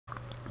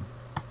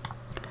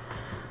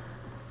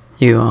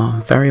You are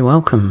very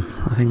welcome.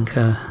 I think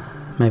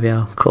maybe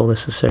I'll call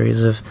this a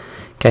series of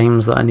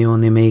games that I knew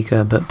on the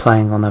Amiga but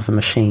playing on other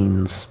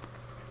machines.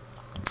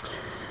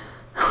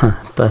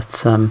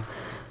 But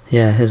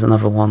yeah, here's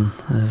another one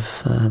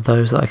of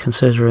those that I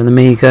consider an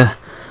Amiga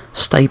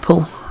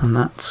staple, and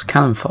that's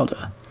Cannon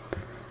Fodder.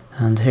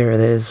 And here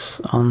it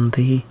is on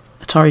the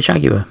Atari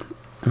Jaguar,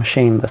 a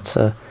machine that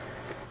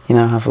you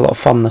know, I have a lot of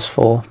fondness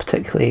for,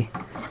 particularly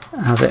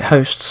as it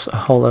hosts a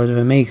whole load of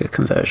Amiga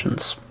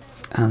conversions.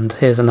 And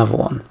here's another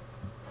one,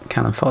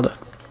 Cannon Fodder.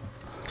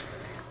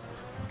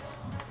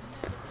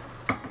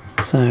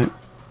 So,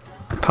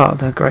 part of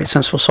the Great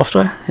Sensible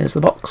software, here's the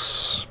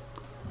box.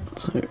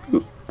 So,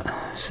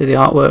 see the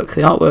artwork.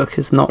 The artwork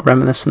is not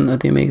reminiscent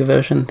of the Amiga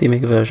version. The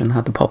Amiga version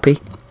had the poppy.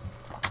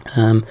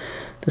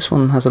 This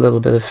one has a little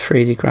bit of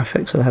 3D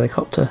graphics with a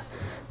helicopter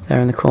there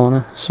in the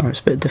corner. Sorry,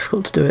 it's a bit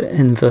difficult to do it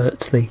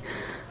invertly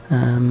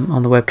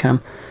on the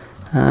webcam.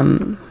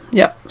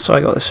 Yeah, so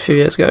I got this a few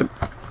years ago.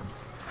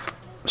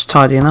 It's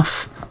tidy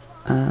enough.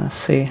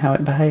 See how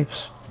it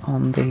behaves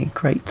on the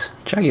Great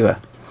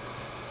Jaguar.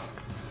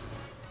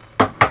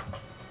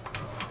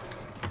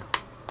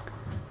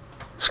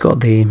 It's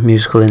got the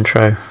musical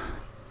intro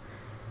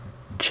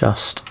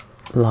just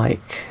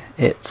like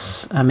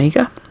its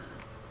Amiga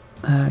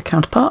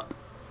counterpart.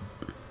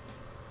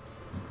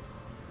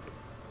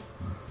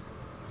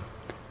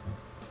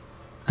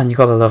 And you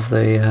gotta love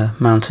the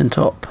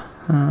mountaintop.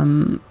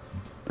 Oh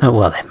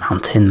well,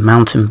 the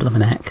mountain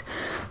blooming heck,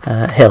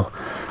 hill.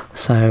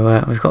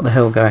 So we've got the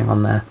hill going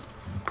on there,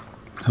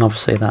 and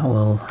obviously that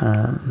will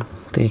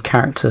the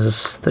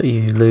characters that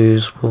you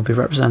lose will be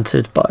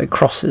represented by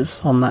crosses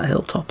on that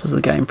hilltop as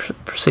the game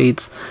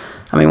proceeds.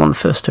 I mean, one of the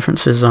first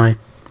differences I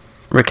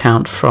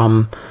recount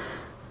from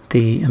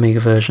the Amiga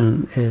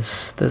version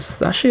is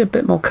there's actually a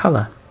bit more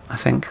colour. I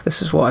think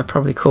this is what I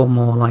probably call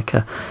more like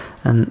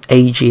an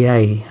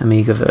AGA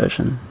Amiga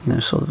version, you know,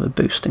 sort of a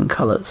boost in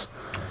colours.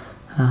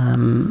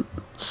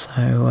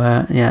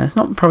 Yeah, it's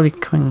not probably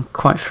coming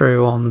quite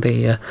through on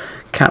the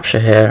capture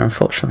here.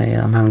 Unfortunately,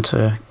 I'm having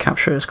to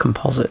capture it as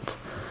composite,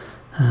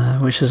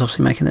 which is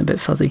obviously making it a bit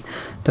fuzzy.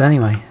 But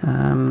anyway,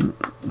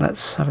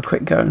 let's have a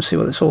quick go and see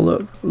what this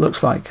all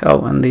looks like.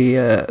 Oh, and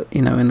the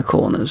you know, in the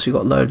corners you've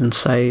got load and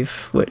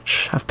save,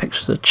 which have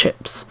pictures of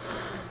chips,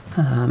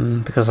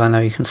 because I know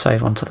you can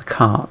save onto the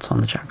cart on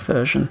the Jag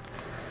version.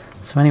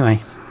 So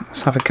anyway,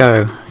 let's have a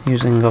go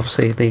using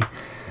obviously the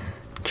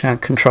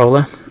Jag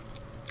controller.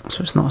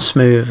 So it's not as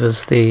smooth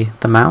as the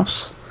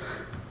mouse.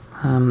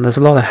 There's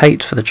a lot of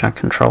hate for the Jag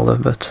controller,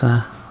 but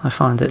I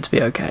find it to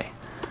be okay.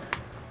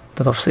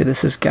 But obviously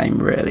this is a game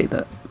really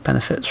that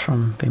benefits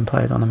from being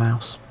played on a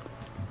mouse.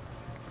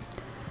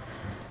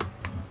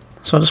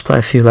 So I'll just play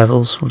a few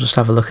levels, we'll just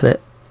have a look at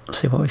it,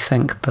 see what we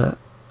think, but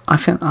I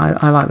think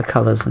I like the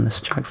colours in this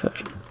Jag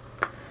version.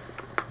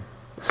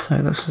 So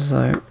it looks as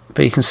though,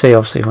 but you can see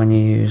obviously when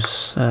you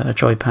use a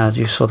joypad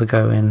you sort of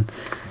go in,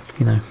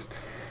 you know,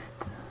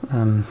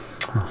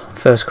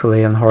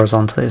 vertically and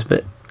horizontally,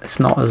 it's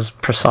not as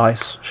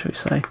precise, should we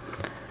say.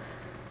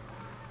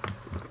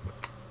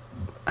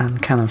 And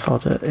Cannon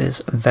Fodder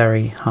is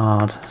very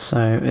hard,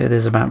 so it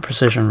is about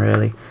precision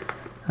really.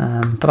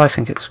 But I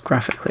think it's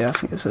graphically, I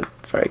think it's a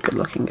very good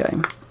looking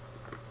game.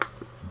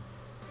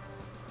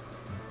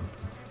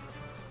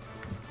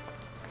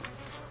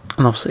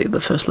 And obviously the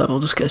first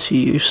level just gets you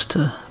used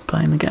to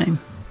playing the game.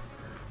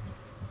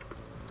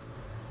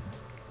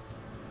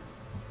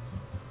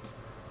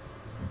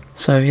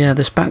 So yeah,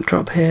 this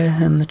backdrop here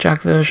in the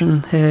Jag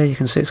version here, you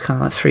can see it's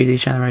kind of like 3D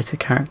generated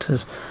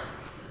characters,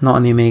 not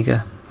in the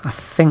Amiga. I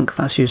think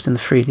that's used in the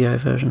 3DO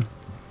version.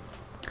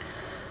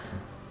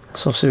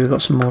 So obviously we've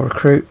got some more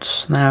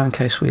recruits now in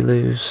case we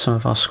lose some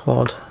of our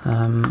squad.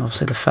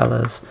 Obviously the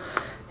fellas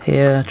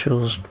here,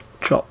 Jules,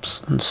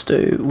 Drops and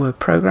Stu, were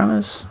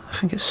programmers. I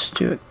think it's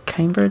Stuart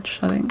Cambridge,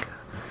 I think.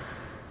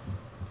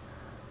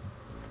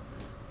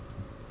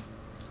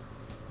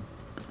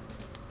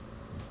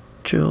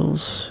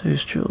 Jules,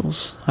 who's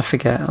Jules? I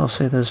forget.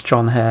 Obviously there's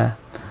John Hare.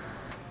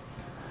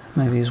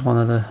 Maybe he's one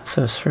of the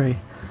first three.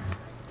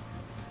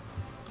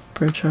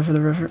 Bridge over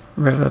the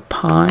River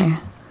Pie.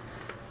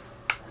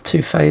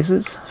 2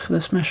 phases for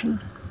this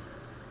mission.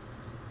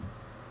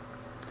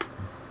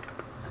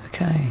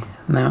 Okay,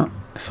 now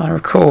if I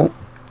recall,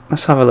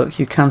 let's have a look.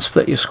 You can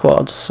split your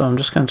squad, so I'm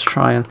just going to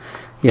try and,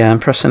 yeah, I'm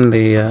pressing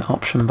the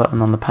option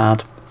button on the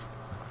pad.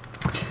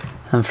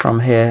 And from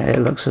here it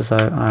looks as though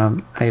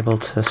I'm able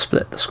to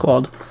split the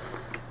squad.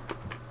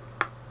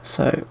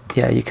 So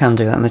yeah, you can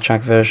do that in the Jag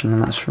version, and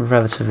that's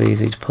relatively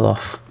easy to pull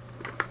off.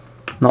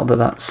 Not that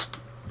that's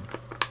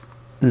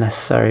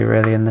necessary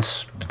really in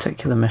this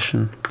particular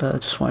mission, but I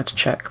just wanted to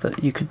check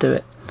that you could do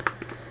it.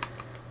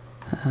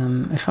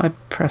 If I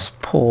press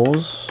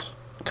pause,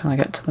 can I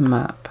get to the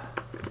map?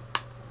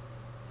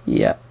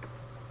 Yep,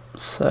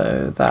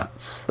 so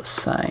that's the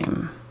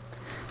same.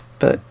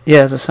 But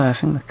yeah, as I say, I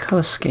think the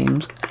colour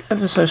scheme's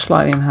ever so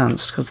slightly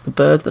enhanced, because the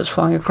bird that's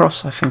flying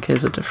across I think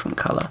is a different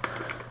colour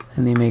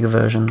in the Amiga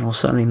version, or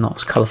certainly not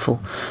as colourful.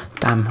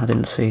 Damn, I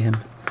didn't see him.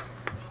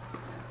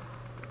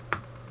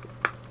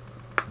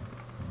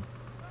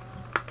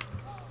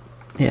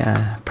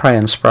 yeah, pray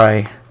and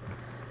spray,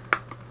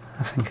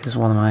 I think, is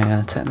one of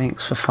my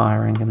techniques for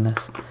firing in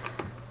this.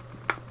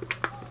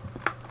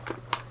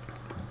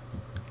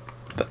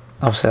 But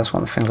obviously that's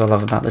one of the things I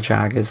love about the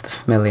Jag, is the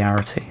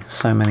familiarity.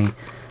 So many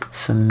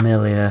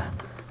familiar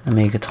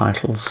Amiga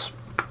titles.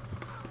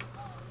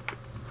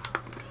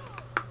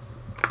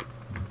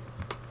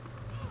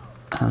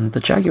 And the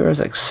Jaguar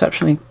is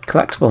exceptionally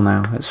collectible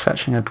now. It's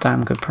fetching a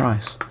damn good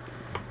price.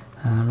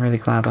 I'm really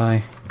glad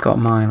I got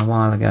mine a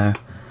while ago,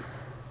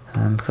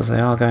 because they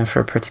are going for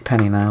a pretty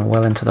penny now,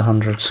 well into the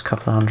hundreds,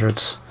 couple of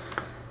hundreds.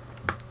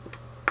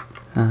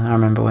 I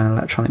remember when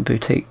Electronic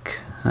Boutique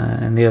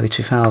in the early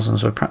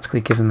 2000s were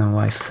practically giving them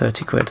away for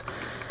 30 quid.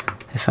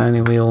 If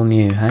only we all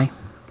knew, hey?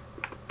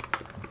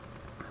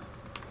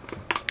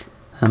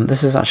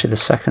 This is actually the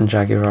second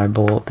Jaguar I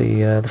bought.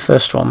 The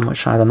first one,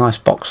 which I had a nice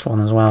boxed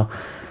one as well,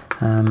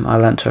 I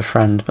lent to a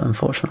friend, but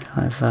unfortunately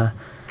I've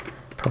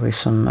probably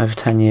over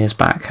 10 years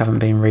back haven't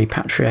been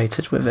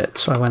repatriated with it,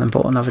 so I went and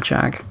bought another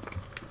Jag.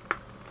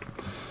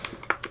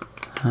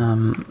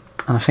 And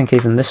I think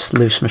even this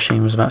loose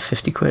machine was about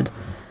 50 quid,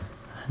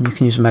 and you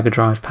can use a Mega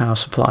Drive power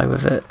supply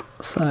with it,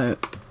 so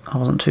I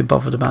wasn't too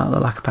bothered about the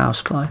lack of power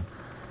supply.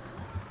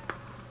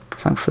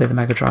 Thankfully the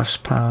Mega Drive's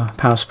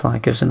power supply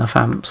gives enough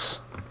amps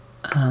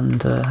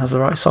and has the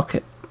right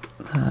socket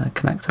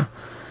connector.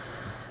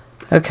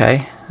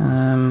 Okay,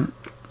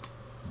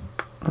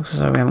 looks as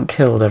though we haven't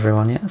killed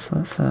everyone yet, so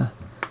let's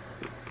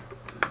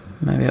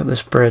maybe up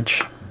this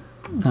bridge.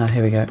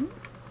 Here we go.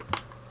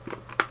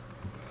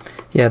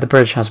 Yeah, the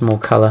bridge has more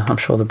colour. I'm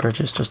sure the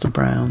bridge is just a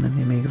brown in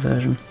the Amiga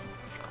version.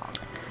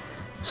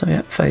 So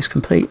yeah, phase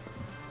complete.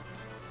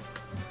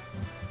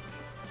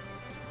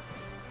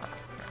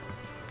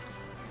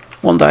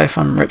 One day, if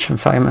I'm rich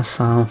and famous,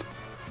 I'll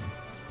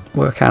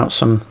work out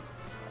some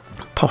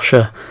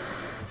posher,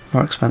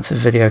 more expensive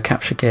video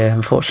capture gear.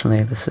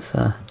 Unfortunately, this is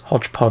a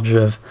hodgepodge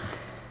of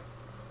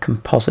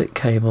composite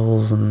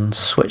cables and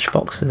switch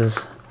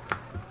boxes,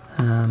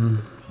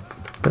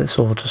 but it's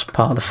all just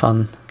part of the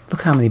fun.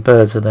 Look how many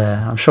birds are there.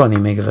 I'm sure in the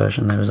Amiga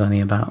version there was only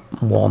about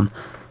one.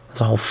 There's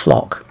a whole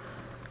flock.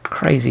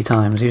 Crazy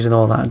times, using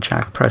all that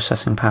Jag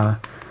processing power.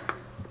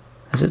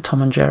 Is it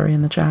Tom and Jerry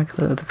in the Jag,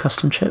 the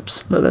custom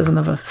chips? Look, there's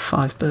another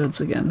 5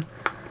 birds again.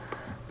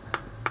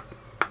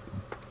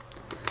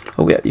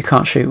 Oh yeah, you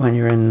can't shoot when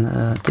you're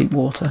in deep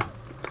water.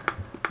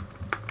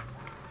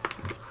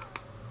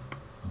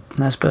 And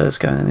there's birds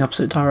going in the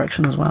opposite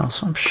direction as well,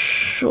 so I'm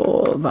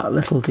sure that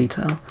little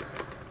detail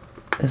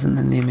isn't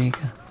in the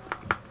Amiga.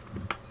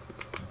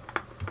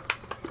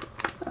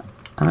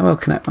 And I will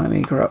connect my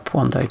Amiga up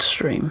one day to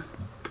stream,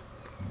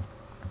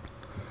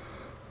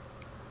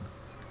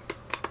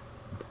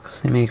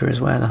 because the Amiga is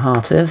where the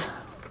heart is.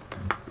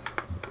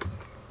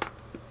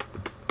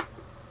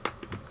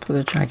 But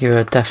the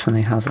Jaguar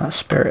definitely has that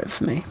spirit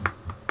for me,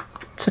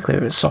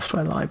 particularly with its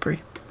software library.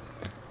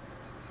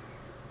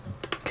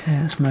 Okay,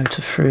 let's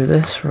motor through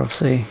this. We're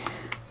obviously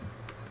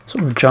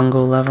sort of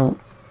jungle level.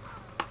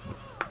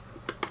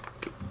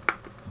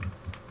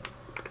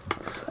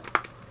 So,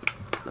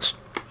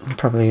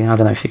 probably, I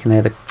don't know if you can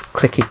hear the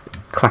clicky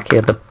clacky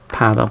of the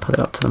pad. I'll put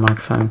it up to the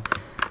microphone.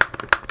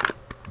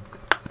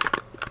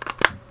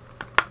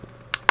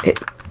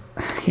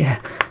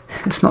 Yeah,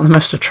 it's not the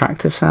most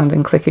attractive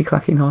sounding clicky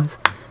clacky noise.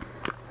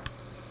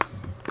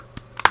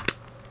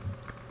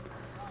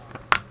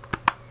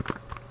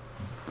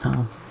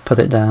 I'll put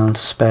it down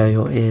to spare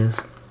your ears.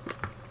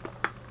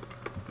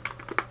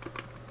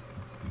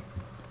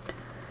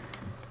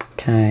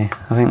 Okay,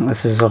 I think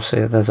this is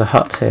obviously, there's a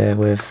hut here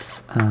with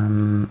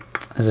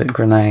is it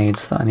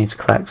grenades that I need to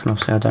collect, and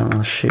obviously I don't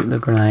want to shoot the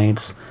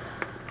grenades,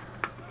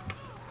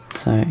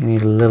 so you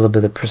need a little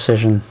bit of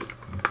precision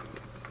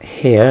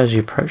here as you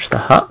approach the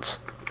hut.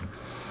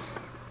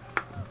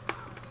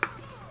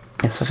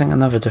 Yes, I think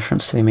another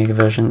difference to the Amiga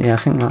version, yeah, I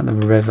think like the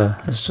river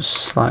is just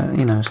slightly,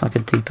 you know, it's like a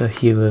deeper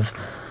hue of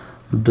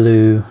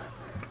blue,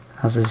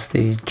 as is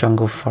the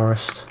jungle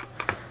forest.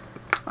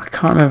 I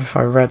can't remember if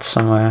I read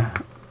somewhere,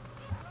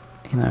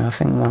 you know, I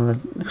think one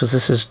of the, because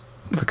this is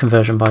the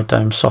conversion by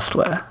Dome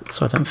Software,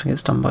 so I don't think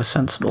it's done by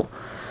Sensible,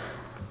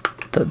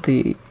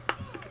 that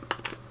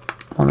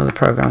one of the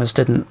programmers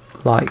didn't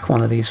like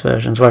one of these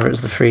versions, whether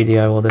it's the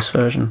 3DO or this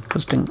version,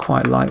 because didn't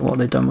quite like what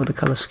they'd done with the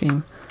colour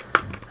scheme.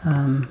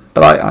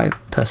 But I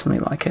personally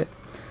like it.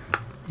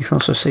 You can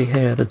also see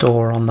here the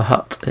door on the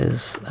hut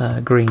is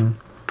green.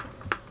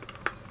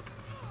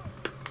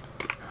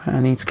 I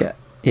need to get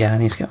my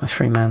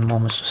 3-man,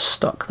 one was just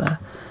stuck there.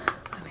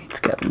 I need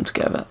to get them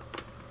together.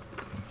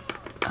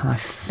 And I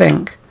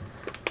think,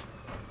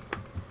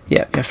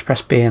 yeah, you have to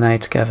press B and A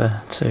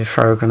together to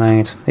throw a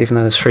grenade. Even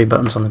though there's 3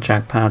 buttons on the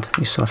Jag pad,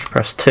 you still have to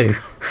press 2.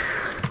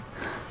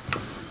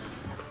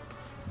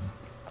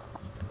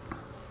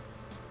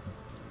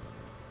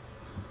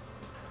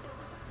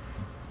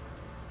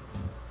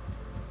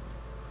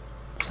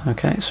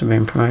 Okay, so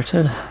being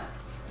promoted.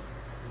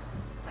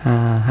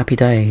 Happy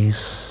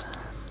days.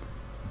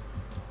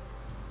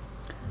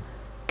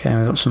 Okay,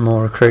 we've got some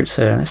more recruits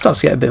here, and it starts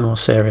to get a bit more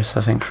serious,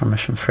 I think, from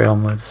mission 3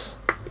 onwards.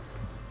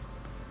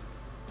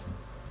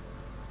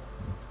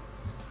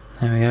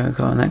 go, we've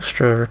got an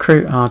extra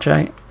recruit,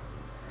 RJ.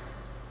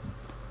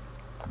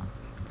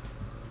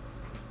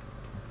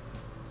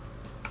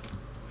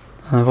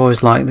 And I've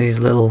always liked these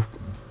little,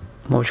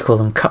 what would you call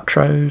them,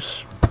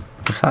 cutros,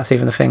 if that's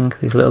even a thing,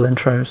 these little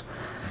intros.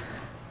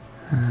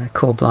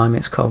 Called Blimey,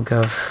 it's called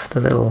Gov,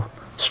 the little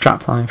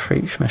strapline for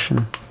each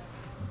mission.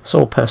 It's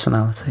all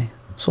personality,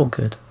 it's all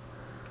good.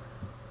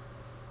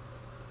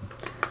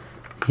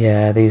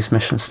 Yeah, these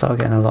missions start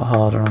getting a lot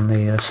harder on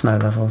the snow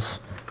levels.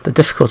 The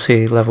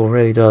difficulty level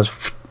really does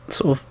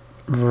sort of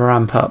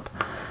ramp up.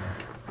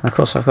 And of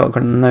course I've got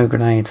no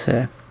grenades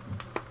here.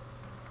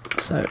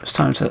 So it's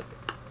time to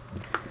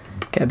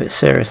get a bit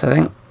serious, I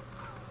think.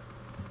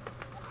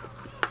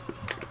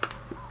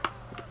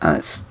 And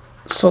it's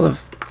sort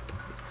of,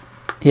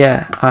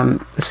 yeah,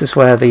 this is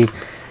where the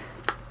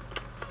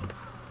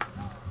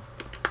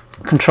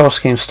control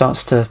scheme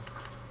starts to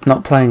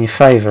not play in your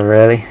favour,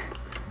 really.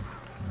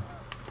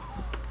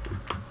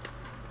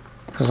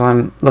 Because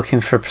I'm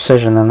looking for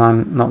precision and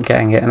I'm not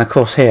getting it. And of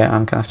course here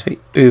I'm going to have to be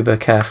uber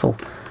careful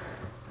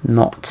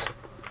not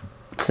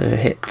to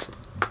hit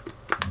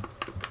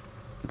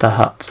the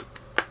hut.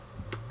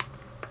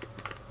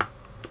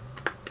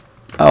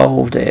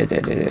 Oh dear,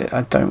 dear, dear, dear.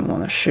 I don't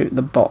want to shoot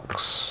the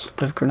box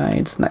of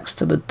grenades next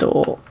to the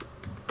door.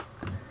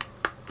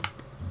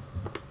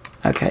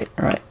 Okay,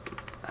 right.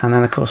 And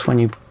then of course when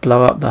you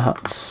blow up the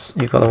huts,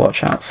 you've got to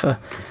watch out for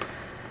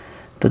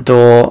the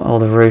door or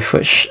the roof,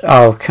 which,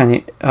 oh, can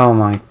you, oh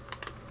my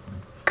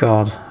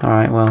god.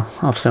 Alright, well,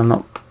 obviously I'm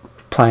not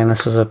playing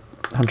this as a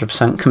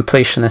 100%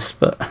 completionist,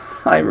 but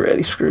I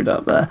really screwed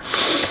up there.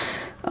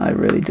 I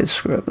really did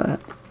screw up there.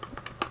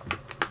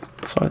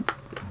 So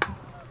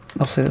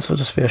obviously this will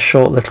just be a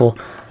short little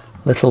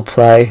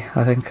play.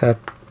 I think I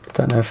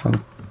don't know if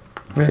I'm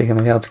really going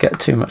to be able to get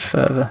too much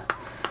further,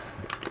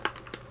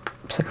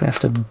 particularly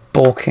after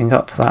balking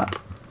up that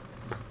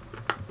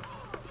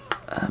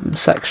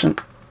section.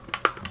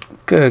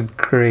 Good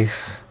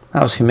grief,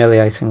 that was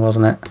humiliating,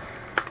 wasn't it?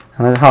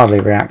 And I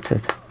hardly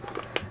reacted.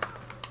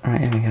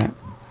 Right, here we go.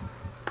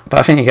 But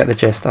I think you get the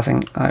gist. I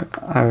think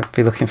I would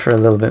be looking for a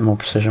little bit more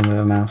precision with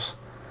a mouse.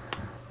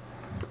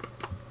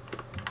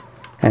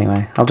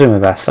 Anyway, I'll do my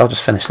best. I'll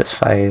just finish this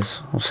phase.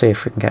 We'll see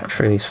if we can get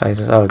through these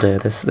phases. Oh dear,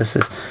 this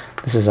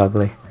is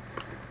ugly.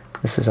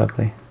 This is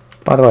ugly.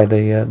 By the way,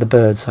 the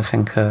birds I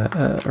think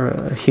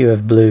are a hue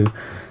of blue,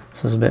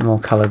 so there's a bit more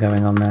colour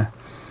going on there.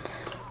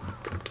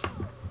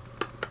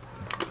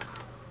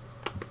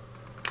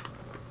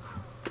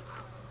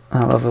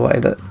 I love the way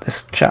that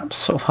this chap's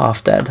sort of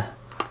half dead.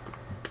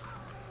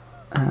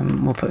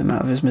 We'll put him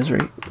out of his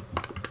misery.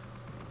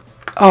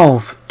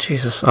 Oh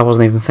Jesus! I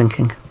wasn't even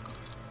thinking.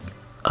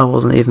 I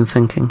wasn't even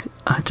thinking.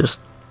 I just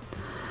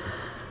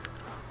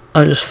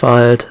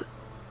fired.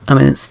 I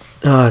mean, it's,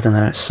 oh, I don't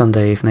know, it's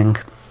Sunday evening.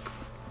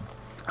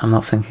 I'm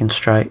not thinking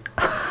straight.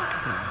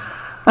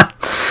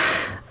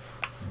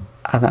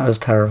 And that was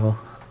terrible.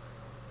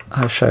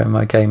 I was showing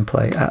my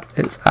gameplay at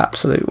its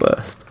absolute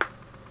worst.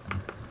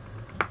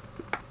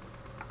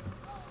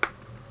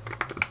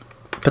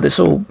 But it's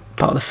all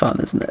part of the fun,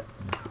 isn't it?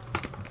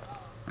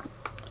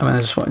 I mean,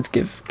 I just wanted to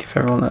give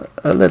everyone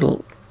a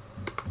little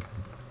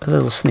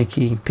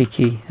sneaky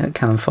peeky at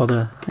Cannon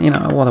Fodder. You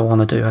know, what I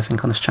want to do, I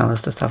think, on this channel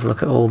is just have a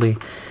look at all the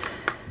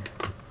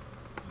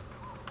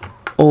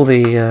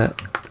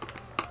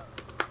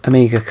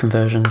Amiga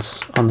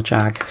conversions on the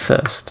Jag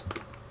first.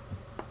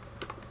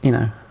 You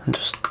know, and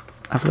just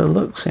have a little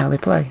look, see how they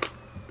play.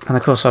 And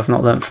of course I've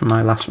not learnt from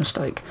my last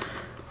mistake.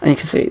 And you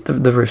can see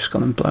the roof's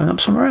gone and blown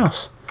up somewhere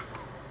else.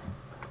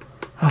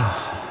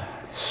 Oh,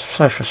 it's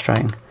so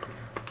frustrating.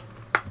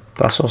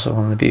 But that's also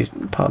one of the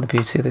part of the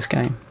beauty of this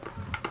game.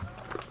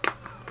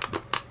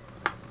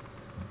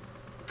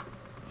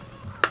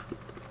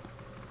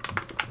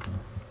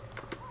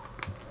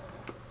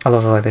 I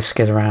love the way they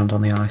skid around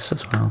on the ice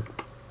as well.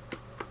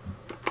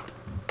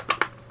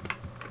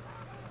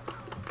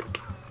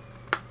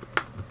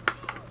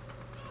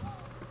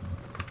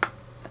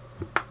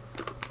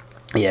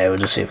 Yeah, we'll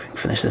just see if we can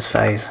finish this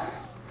phase.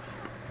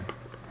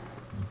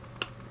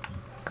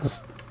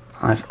 Because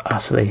I've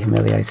utterly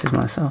humiliated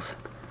myself.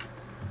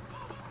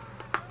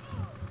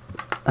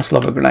 Let's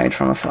lob a grenade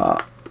from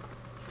afar.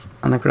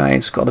 And the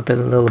grenade's got a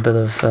little bit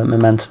of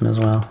momentum as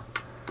well.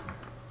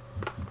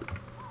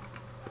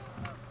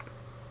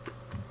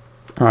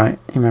 Right,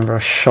 you remember I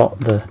shot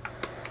the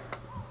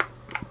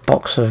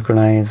box of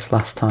grenades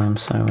last time,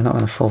 so we're not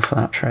going to fall for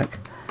that trick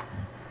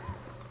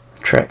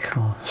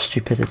or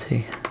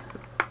stupidity.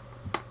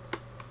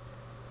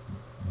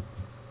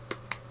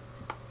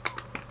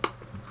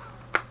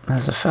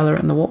 There's a fella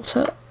in the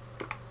water.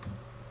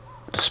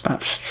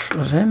 Dispatched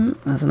of him.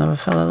 There's another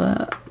fella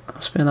there.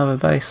 Must be another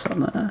base up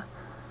there.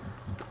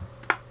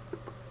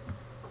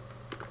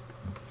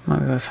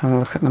 Might be worth having a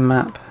look at the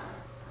map.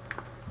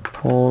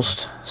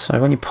 Paused. So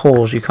when you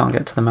pause you can't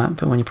get to the map,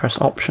 but when you press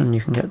option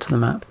you can get to the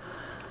map.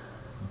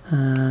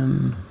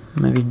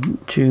 Maybe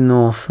due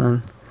north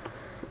then.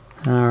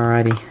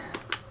 Alrighty.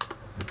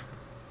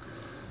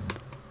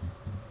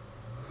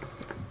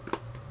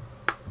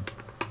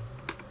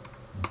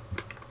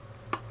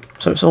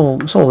 So it's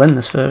all in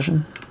this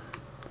version.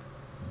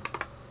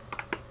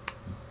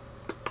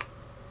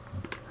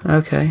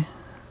 Okay.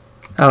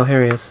 Oh,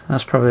 here he is.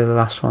 That's probably the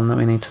last one that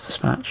we need to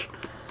dispatch.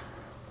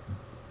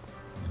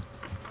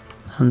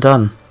 And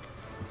done.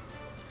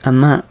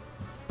 And that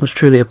was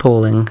truly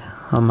appalling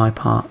on my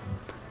part.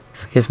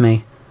 Forgive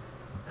me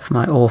for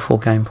my awful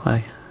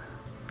gameplay.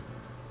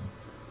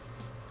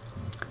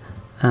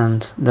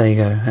 And there you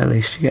go, at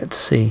least you get to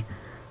see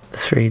the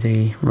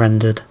 3D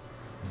rendered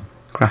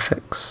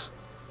graphics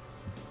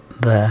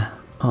there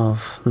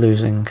of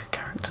losing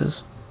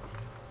characters.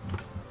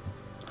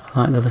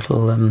 I like the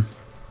little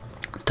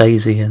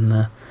daisy in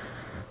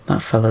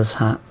that fella's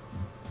hat.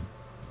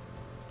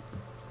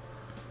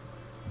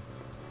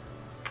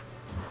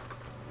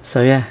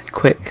 So yeah,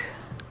 quick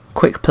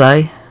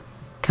play,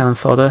 Cannon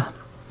Fodder,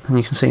 and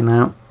you can see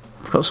now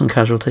we've got some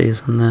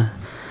casualties on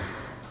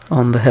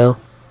the hill.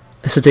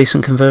 It's a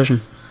decent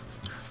conversion.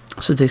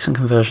 It's a decent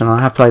conversion.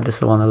 I have played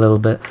this one a little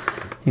bit.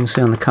 You can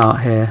see on the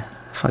cart here,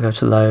 if I go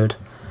to load,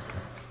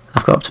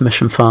 I've got up to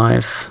mission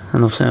 5,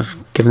 and obviously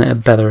I've given it a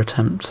better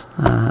attempt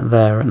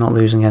there at not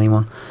losing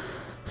anyone.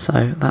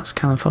 So that's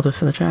Cannon Fodder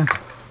for the Jag.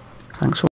 Thanks for